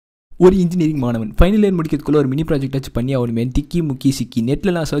ஒரு இன்ஜினியரிங் மாணவன் final year முடிக்கிறதுக்குள்ள ஒரு மினி ப்ராஜெக்ட் வச்சு பண்ணி அவனுமே திக்கி முக்கி சிக்கி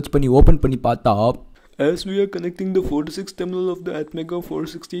நெட்லலாம் சர்ச் பண்ணி ஓப்பன் பண்ணி பார்த்தா As we are connecting the 46 terminal of the Atmega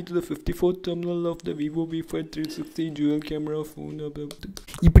 460 to the 54th terminal of the Vivo V5 360 dual camera phone.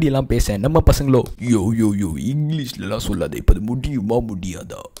 இப்படியெல்லாம் பேச நம்ம பசங்களோ யோ இங்கிலீஷ்லலாம் சொல்லாத இப்போ அது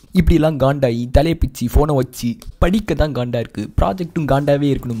முடியாதா இப்படியெல்லாம் காண்டாகி தலையை பிச்சு ஃபோனை வச்சு படிக்க தான் காண்டா இருக்குது, ப்ராஜெக்டும் காண்டாகவே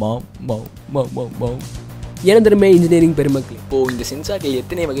இருக்கணுமா? எனதருமை இன்ஜினியரிங் பெருமக்கள், இப்போது இந்த சென்சார்கள்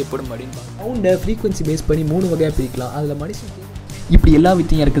எத்தனை வகைப்படும் அப்படின்னு சவுண்டை ஃப்ரீக்வன்சி பேஸ் பண்ணி 3 வகையாக பிரிக்கலாம். அதில் மனுஷன் இப்படி எல்லா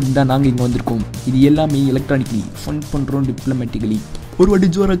வித்தையும் இருக்கிறது தான் நாங்கள் இங்கே வந்திருக்கோம். இது எல்லாமே எலக்ட்ரானிக்கலி ஃபன் பண்ணுறோம், டிப்ளமேட்டிக்கலி. ஒரு வாட்டி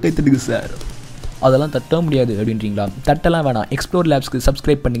ஜோராக கைத்தடுங்க சார். அதெல்லாம் தட்ட முடியாது அப்படின்றீங்களா? தட்டெல்லாம் வேணாம், எக்ஸ்ப்ளோர் லேப்ஸ்க்கு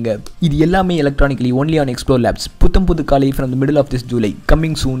சப்ஸ்கிரைப் பண்ணுங்கள். இது எல்லாமே electronically only on explore labs. புது காலை from the middle of this July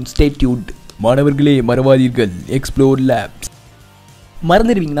coming soon, stay tuned. மாணவர்களே மறவாதீர்கள், எக்ஸ்ப்ளோர் லேப்ஸ்.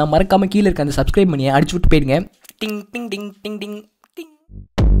 மறந்துடுவீங்கன்னா மறக்காமல் கீழே இருக்க அந்த சப்ஸ்கிரைப் பண்ணியை அடிச்சு விட்டு போயிடுங்க. டிங் டிங் டிங் டிங் டிங்.